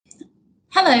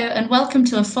Hello and welcome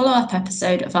to a follow-up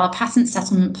episode of our Patent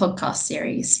Settlement podcast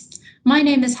series. My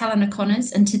name is Helena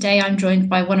Connors and today I'm joined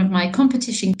by one of my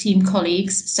competition team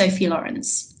colleagues, Sophie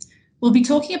Lawrence. We'll be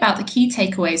talking about the key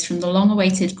takeaways from the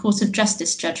long-awaited Court of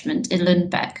Justice judgment in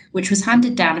Lundbeck, which was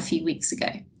handed down a few weeks ago.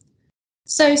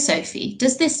 So, Sophie,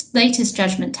 does this latest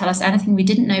judgment tell us anything we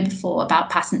didn't know before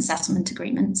about patent settlement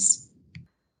agreements?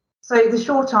 So the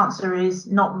short answer is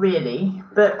not really,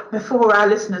 but before our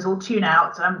listeners all tune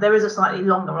out, there is a slightly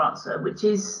longer answer, which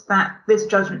is that this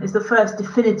judgment is the first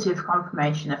definitive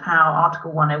confirmation of how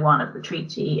Article 101 of the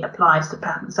treaty applies to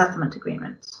patent settlement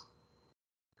agreements.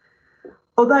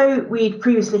 Although we'd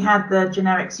previously had the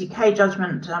Generics UK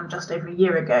judgment just over a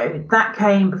year ago, that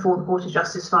came before the Court of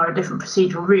Justice via a different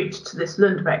procedural route to this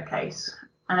Lundbeck case.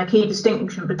 And a key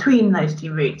distinction between those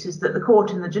two routes is that the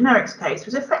court in the generics case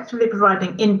was effectively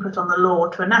providing input on the law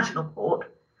to a national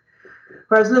court,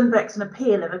 whereas Lundbeck's an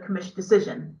appeal of a commission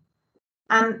decision.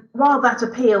 And while that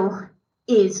appeal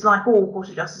is, like all Court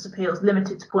of Justice appeals,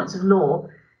 limited to points of law,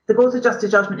 the Court of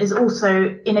Justice judgment is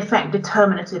also, in effect,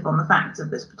 determinative on the facts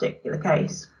of this particular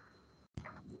case.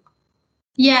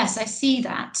 Yes, I see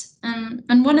that.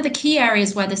 And one of the key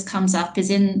areas where this comes up is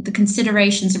in the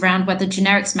considerations around whether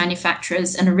generics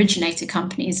manufacturers and originator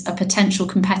companies are potential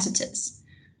competitors.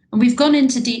 And we've gone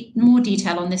into more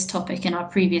detail on this topic in our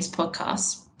previous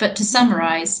podcasts, but to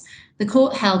summarise, the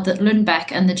court held that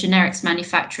Lundbeck and the generics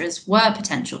manufacturers were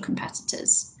potential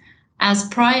competitors, as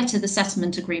prior to the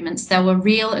settlement agreements, there were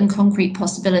real and concrete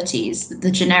possibilities that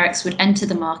the generics would enter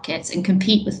the market and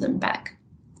compete with Lundbeck.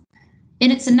 In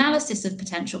its analysis of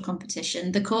potential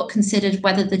competition, the court considered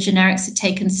whether the generics had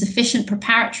taken sufficient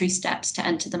preparatory steps to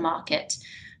enter the market,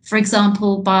 for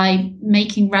example, by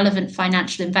making relevant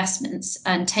financial investments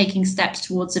and taking steps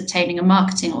towards obtaining a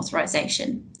marketing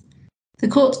authorization. The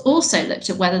court also looked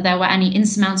at whether there were any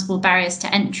insurmountable barriers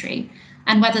to entry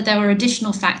and whether there were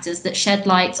additional factors that shed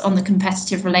light on the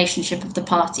competitive relationship of the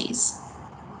parties.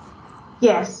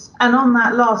 Yes, and on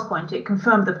that last point, it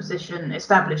confirmed the position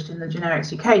established in the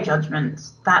Generics UK judgment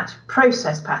that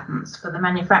process patents for the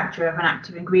manufacture of an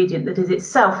active ingredient that is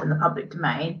itself in the public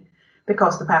domain,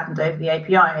 because the patent over the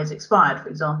API has expired, for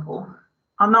example,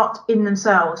 are not in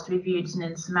themselves to be viewed as an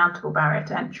insurmountable barrier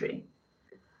to entry.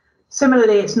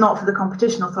 Similarly, it's not for the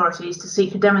competition authorities to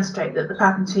seek to demonstrate that the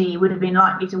patentee would have been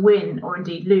likely to win or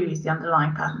indeed lose the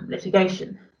underlying patent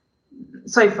litigation.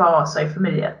 So far, so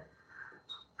familiar.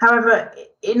 However,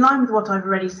 in line with what I've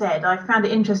already said, I found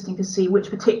it interesting to see which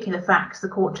particular facts the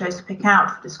court chose to pick out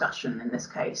for discussion in this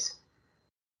case.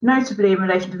 Notably, in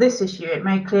relation to this issue, it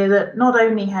made clear that not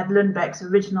only had Lundbeck's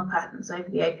original patents over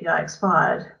the API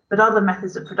expired, but other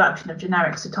methods of production of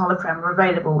generic citalopram were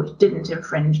available which didn't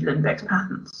infringe Lundbeck's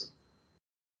patents.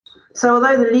 So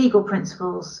although the legal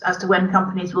principles as to when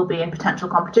companies will be in potential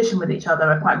competition with each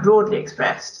other are quite broadly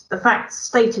expressed, the facts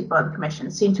stated by the Commission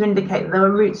seem to indicate that there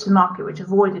were routes to market which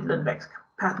avoided Lundbeck's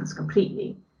patents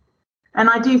completely. And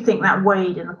I do think that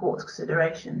weighed in the court's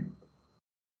consideration.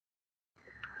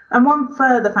 And one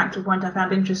further factual point I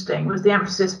found interesting was the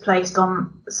emphasis placed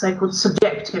on so-called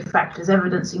subjective factors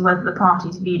evidencing whether the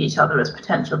parties viewed each other as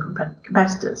potential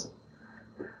competitors.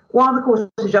 While the Court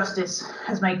of Justice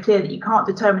has made clear that you can't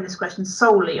determine this question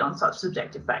solely on such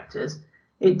subjective factors,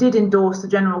 it did endorse the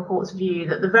General Court's view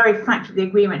that the very fact of the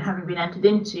agreement having been entered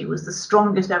into was the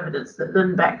strongest evidence that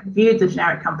Lundbeck viewed the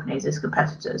generic companies as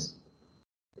competitors.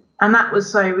 And that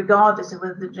was so regardless of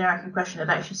whether the generic in question had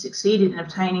actually succeeded in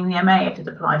obtaining the MA it had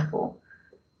applied for.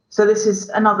 So this is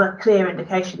another clear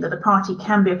indication that a party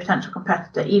can be a potential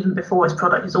competitor even before its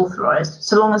product is authorised,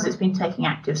 so long as it's been taking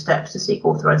active steps to seek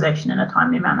authorisation in a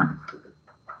timely manner.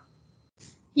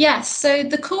 Yes, so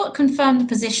the court confirmed the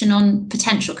position on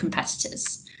potential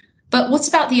competitors. But what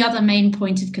about the other main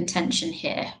point of contention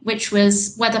here, which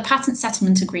was whether patent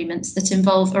settlement agreements that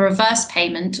involve a reverse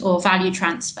payment or value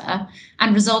transfer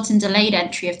and result in delayed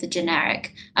entry of the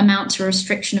generic amount to a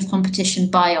restriction of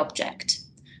competition by object?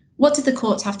 What did the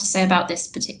court have to say about this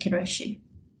particular issue?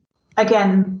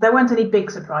 Again, there weren't any big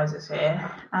surprises here.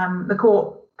 The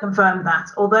court confirmed that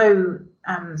although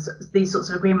these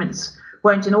sorts of agreements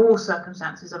won't in all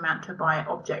circumstances amount to a by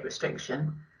object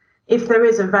restriction, if there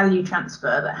is a value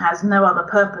transfer that has no other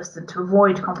purpose than to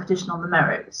avoid competition on the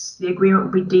merits, the agreement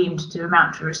will be deemed to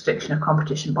amount to a restriction of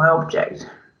competition by object.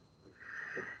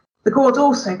 The court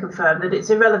also confirmed that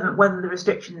it's irrelevant whether the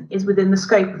restriction is within the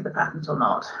scope of the patent or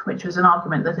not, which was an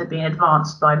argument that had been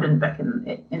advanced by Lundbeck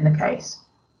in the case.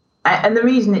 And the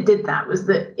reason it did that was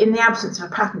that in the absence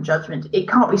of a patent judgment, it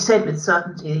can't be said with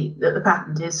certainty that the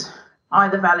patent is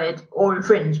either valid or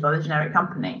infringed by the generic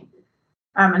company.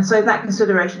 And so that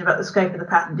consideration about the scope of the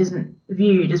patent isn't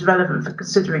viewed as relevant for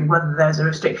considering whether there's a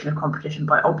restriction of competition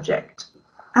by object.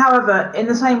 However, in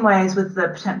the same way as with the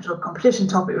potential competition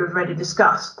topic we've already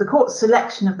discussed, the court's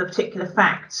selection of the particular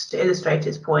facts to illustrate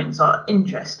its points are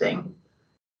interesting.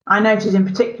 I noted in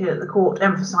particular that the court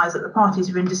emphasised that the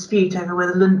parties were in dispute over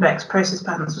whether Lundbeck's process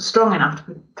patents were strong enough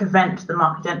to prevent the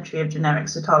market entry of generic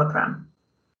citalopram.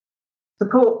 The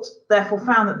court therefore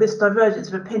found that this divergence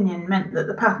of opinion meant that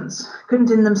the patents couldn't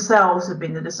in themselves have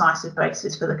been the decisive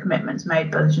basis for the commitments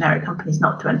made by the generic companies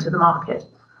not to enter the market.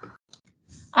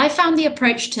 I found the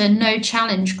approach to no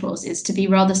challenge clauses to be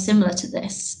rather similar to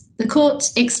this. The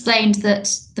court explained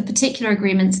that the particular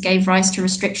agreements gave rise to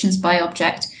restrictions by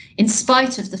object in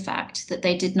spite of the fact that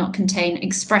they did not contain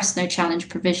express no challenge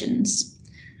provisions.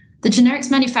 The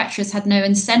generics manufacturers had no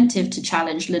incentive to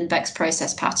challenge Lundbeck's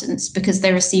process patents because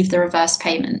they received the reverse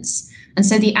payments, and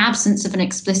so the absence of an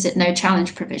explicit no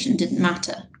challenge provision didn't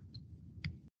matter.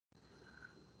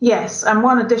 Yes, and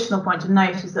one additional point to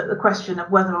note is that the question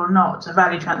of whether or not a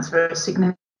value transfer is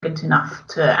significant enough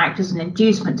to act as an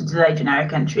inducement to delay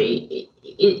generic entry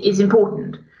is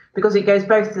important, because it goes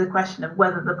both to the question of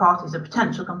whether the parties are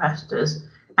potential competitors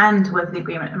and whether the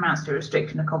agreement amounts to a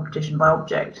restriction of competition by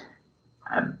object.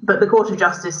 But the Court of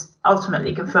Justice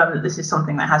ultimately confirmed that this is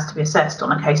something that has to be assessed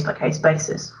on a case-by-case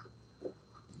basis.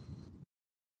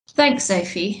 Thanks,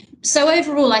 Sophie. So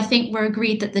overall, I think we're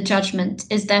agreed that the judgment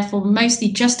is therefore mostly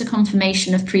just a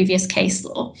confirmation of previous case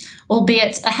law,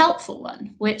 albeit a helpful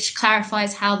one, which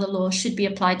clarifies how the law should be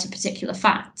applied to particular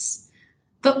facts.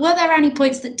 But were there any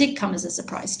points that did come as a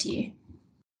surprise to you?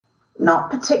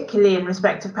 Not particularly in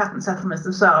respect of patent settlements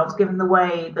themselves, given the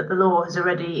way that the law has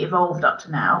already evolved up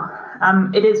to now.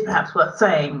 It is perhaps worth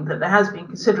saying that there has been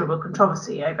considerable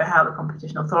controversy over how the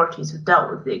competition authorities have dealt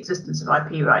with the existence of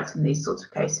IP rights in these sorts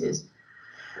of cases.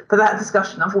 But that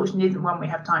discussion, unfortunately, isn't one we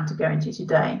have time to go into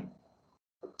today.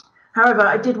 However,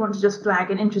 I did want to just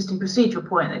flag an interesting procedural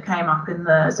point that came up in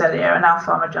the Xellia and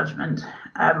Alpharma judgment,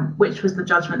 which was the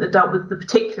judgment that dealt with the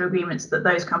particular agreements that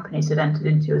those companies had entered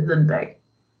into with Lundbeck.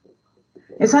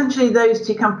 Essentially, those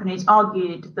two companies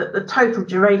argued that the total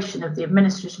duration of the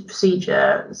administrative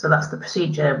procedure, so that's the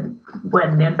procedure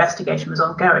when the investigation was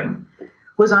ongoing,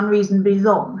 was unreasonably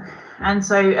long. And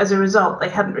so as a result, they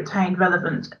hadn't retained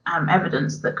relevant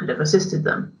evidence that could have assisted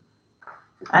them.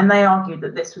 And they argued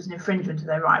that this was an infringement of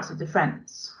their rights of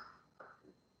defence.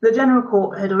 The General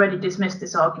Court had already dismissed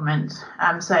this argument,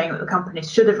 saying that the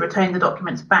companies should have retained the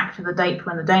documents back to the date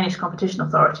when the Danish Competition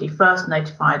Authority first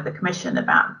notified the Commission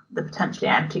about the potentially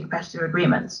anti-competitive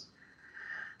agreements.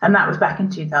 And that was back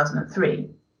in 2003.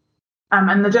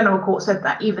 And the General Court said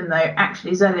that even though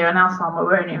actually Xellia and Alpharma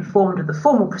were only informed of the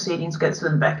formal proceedings against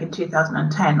Lundbeck in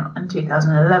 2010 and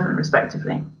 2011,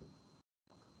 respectively.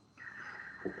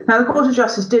 Now, the Court of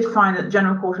Justice did find that the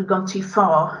General Court had gone too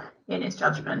far in its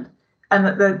judgment, and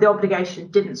that the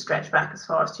obligation didn't stretch back as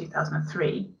far as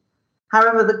 2003.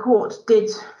 However, the court did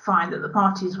find that the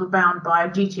parties were bound by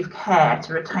a duty of care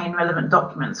to retain relevant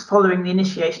documents following the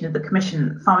initiation of the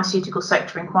Commission Pharmaceutical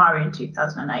Sector Inquiry in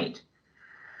 2008.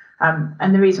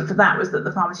 And the reason for that was that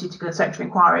the Pharmaceutical Sector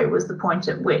Inquiry was the point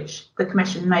at which the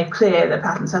Commission made clear that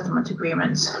patent settlement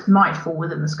agreements might fall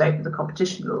within the scope of the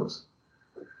competition laws.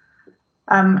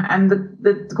 And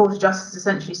the Court of Justice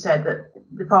essentially said that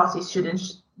the parties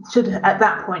should at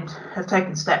that point have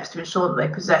taken steps to ensure that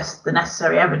they possessed the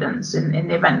necessary evidence in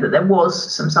the event that there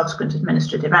was some subsequent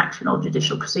administrative action or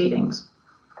judicial proceedings.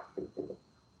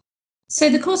 So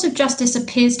the Court of Justice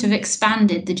appears to have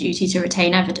expanded the duty to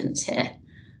retain evidence here,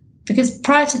 because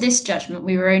prior to this judgment,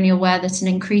 we were only aware that an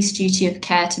increased duty of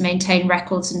care to maintain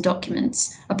records and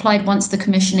documents applied once the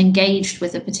Commission engaged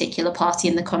with a particular party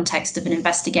in the context of an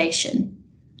investigation.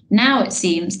 Now it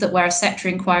seems that where a sector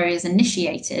inquiry is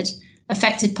initiated,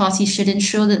 affected parties should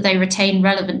ensure that they retain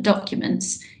relevant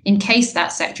documents in case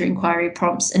that sector inquiry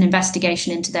prompts an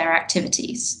investigation into their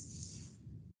activities.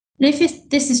 And if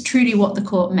this is truly what the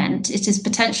court meant, it is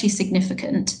potentially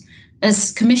significant,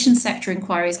 as Commission sector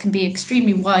inquiries can be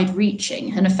extremely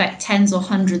wide-reaching and affect tens or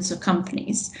hundreds of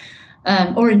companies,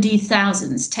 or indeed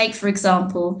thousands. Take, for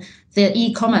example, the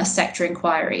e-commerce sector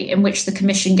inquiry, in which the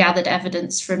Commission gathered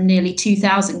evidence from nearly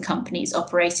 2,000 companies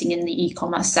operating in the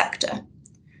e-commerce sector.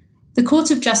 The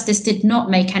Court of Justice did not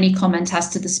make any comment as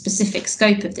to the specific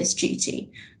scope of this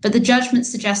duty, but the judgment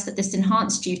suggests that this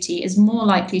enhanced duty is more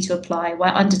likely to apply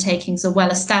where undertakings are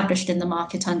well established in the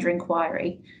market under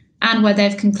inquiry, and where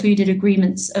they've concluded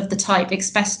agreements of the type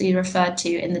expressly referred to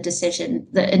in the decision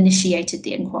that initiated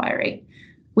the inquiry,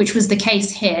 which was the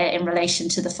case here in relation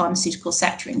to the pharmaceutical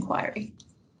sector inquiry.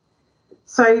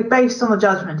 So based on the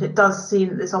judgment, it does seem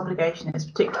that this obligation is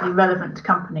particularly relevant to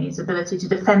companies' ability to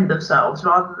defend themselves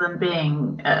rather than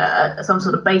being some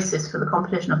sort of basis for the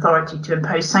competition authority to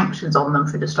impose sanctions on them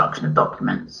for destruction of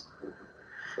documents.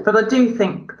 But I do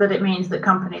think that it means that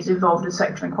companies involved in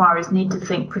sector inquiries need to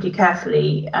think pretty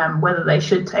carefully whether they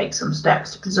should take some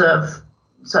steps to preserve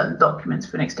certain documents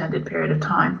for an extended period of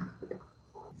time.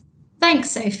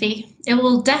 Thanks, Sophie. It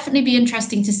will definitely be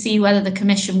interesting to see whether the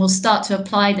Commission will start to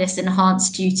apply this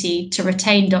enhanced duty to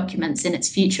retain documents in its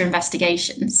future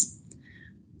investigations.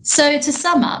 So to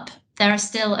sum up, there are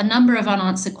still a number of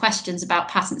unanswered questions about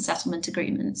patent settlement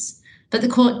agreements, but the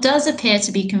Court does appear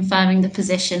to be confirming the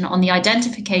position on the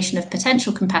identification of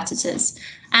potential competitors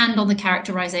and on the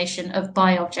characterisation of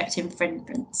by-object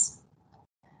infringements.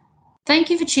 Thank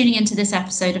you for tuning into this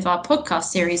episode of our podcast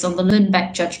series on the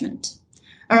Lundbeck judgment.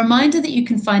 A reminder that you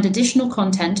can find additional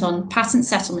content on patent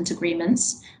settlement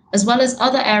agreements, as well as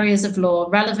other areas of law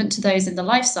relevant to those in the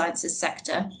life sciences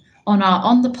sector, on our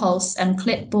On the Pulse and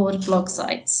Clipboard blog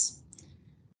sites.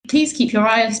 Please keep your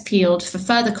eyes peeled for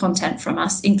further content from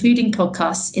us, including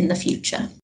podcasts in the future.